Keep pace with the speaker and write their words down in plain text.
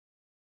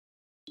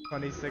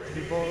26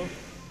 people.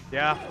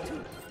 Yeah.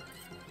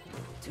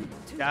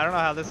 Yeah, I don't know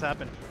how this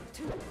happened.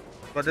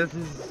 But this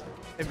is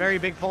a very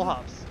big full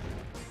hops.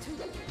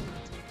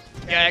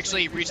 Yeah, I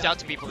actually reached out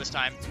to people this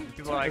time.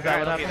 People are like,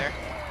 alright, I'll be there.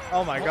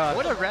 Oh my god.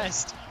 What a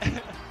rest.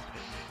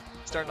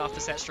 Starting off the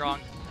set strong.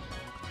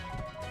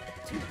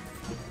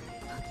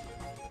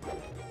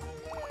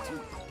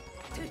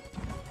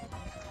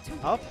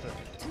 Up.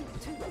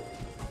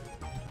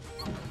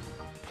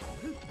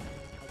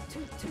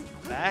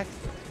 Back.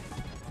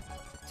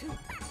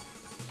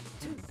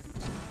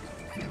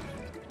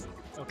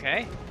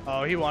 Okay.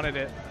 Oh, he wanted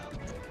it.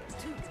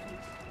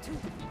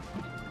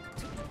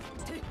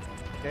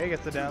 Okay,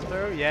 gets the down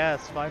throw.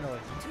 Yes, finally.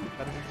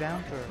 That is a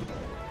down throw.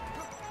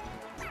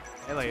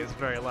 LA is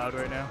very loud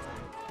right now.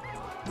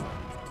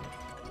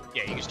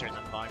 Yeah, you can turn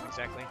that volume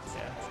exactly.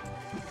 Yeah.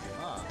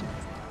 Huh.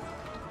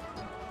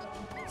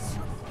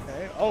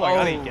 Okay. Oh my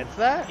god, he gets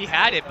that? He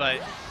had it, but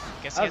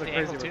I guess he That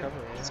had was the a crazy angle too.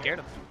 recovery. It scared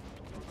him.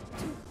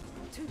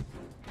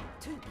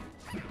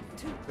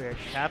 We got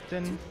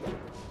Captain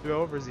to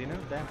go over Xeno.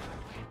 Damn.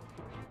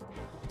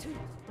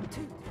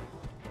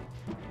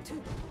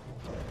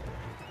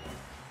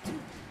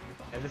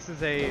 Yeah, this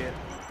is a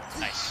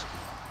Nice.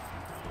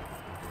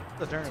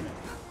 the tournament.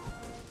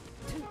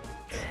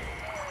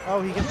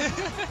 Oh, he gets.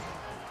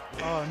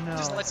 Oh no.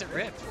 Just lets it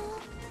rip.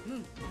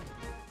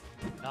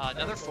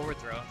 Another forward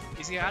throw.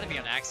 He's gotta be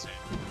on accident.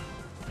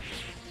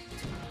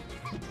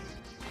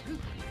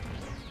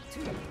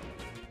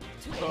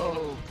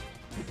 Oh.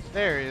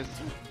 There he is.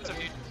 What's up,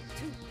 dude?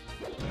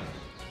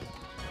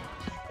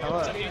 Hello.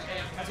 What's up, dude?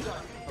 How's it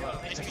going?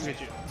 Hello. Nice to meet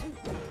you.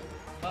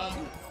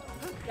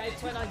 Guys,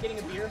 plan on getting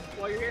a beer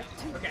while you're here?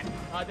 Okay.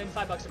 Then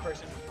 $5 a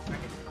person.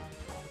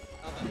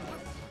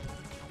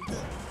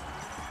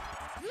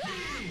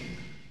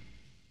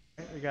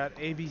 We got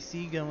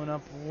ABC going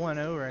up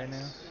 1-0 right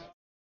now.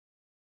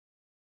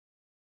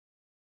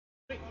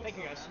 Sweet. Thank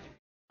you, guys.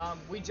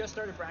 We just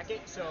started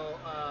bracket, so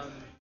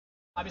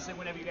obviously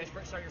whenever you guys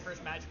start your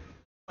first match,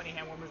 plenty of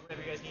hand warmers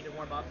whenever you guys need to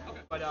warm up.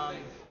 Okay.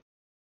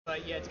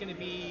 But yeah, it's gonna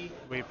be.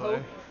 We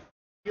play.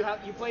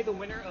 You play the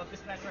winner of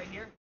this match right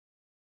here,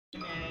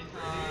 and then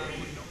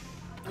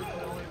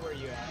where are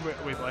you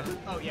at? We play.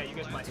 Oh yeah, you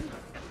guys play.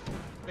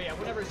 But yeah,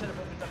 whenever setup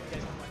opens up, you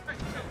guys can play.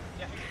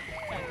 Yeah.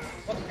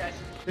 Welcome, guys.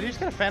 Did he just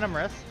get a Phantom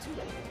Rest?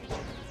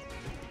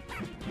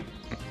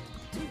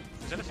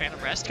 Is that a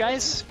Phantom Rest,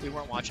 guys? We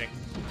weren't watching.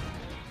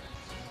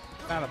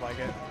 Sounded like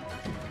it.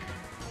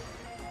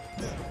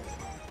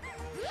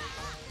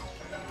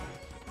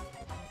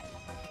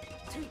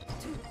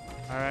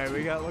 Alright,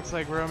 we got, looks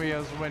like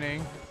Romeo's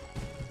winning.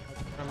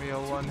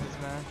 Romeo won his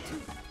match.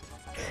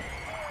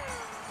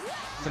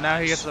 So now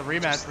he gets the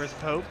rematch versus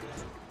Pope.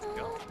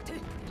 Go.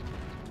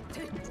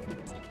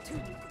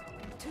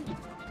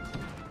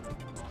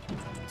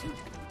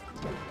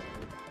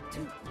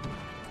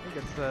 He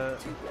gets the...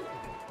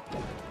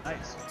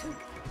 Nice.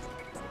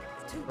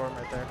 Storm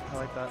right there. I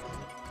like that.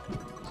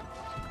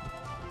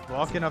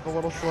 Walking up a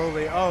little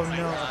slowly. Oh My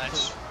no.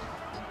 gosh.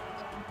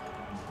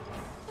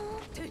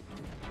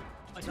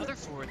 Another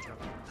forward throw.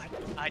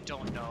 I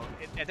don't know.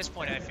 At this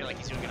point, I feel like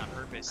he's doing it on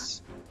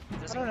purpose.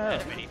 It doesn't I don't know.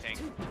 get him anything.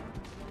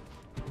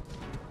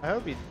 I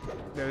hope he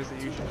knows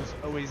that you should just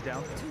always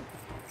down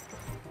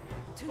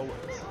throw.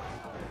 Always.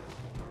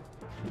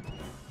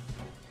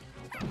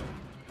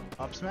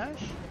 Up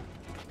smash?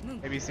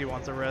 ABC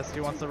wants a rest.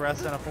 He wants a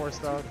rest and a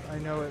 4-stock. I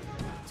know it.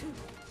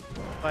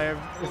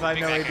 If I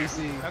know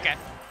ABC, Okay.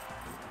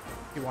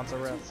 he wants a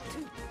rest.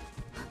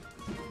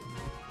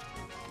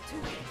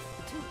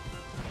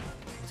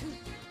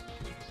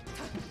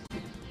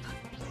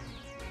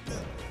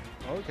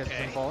 Oh, gets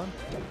him falling.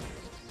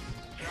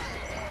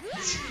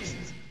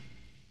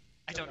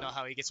 I don't know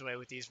how he gets away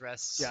with these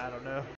rests. Yeah, I don't know.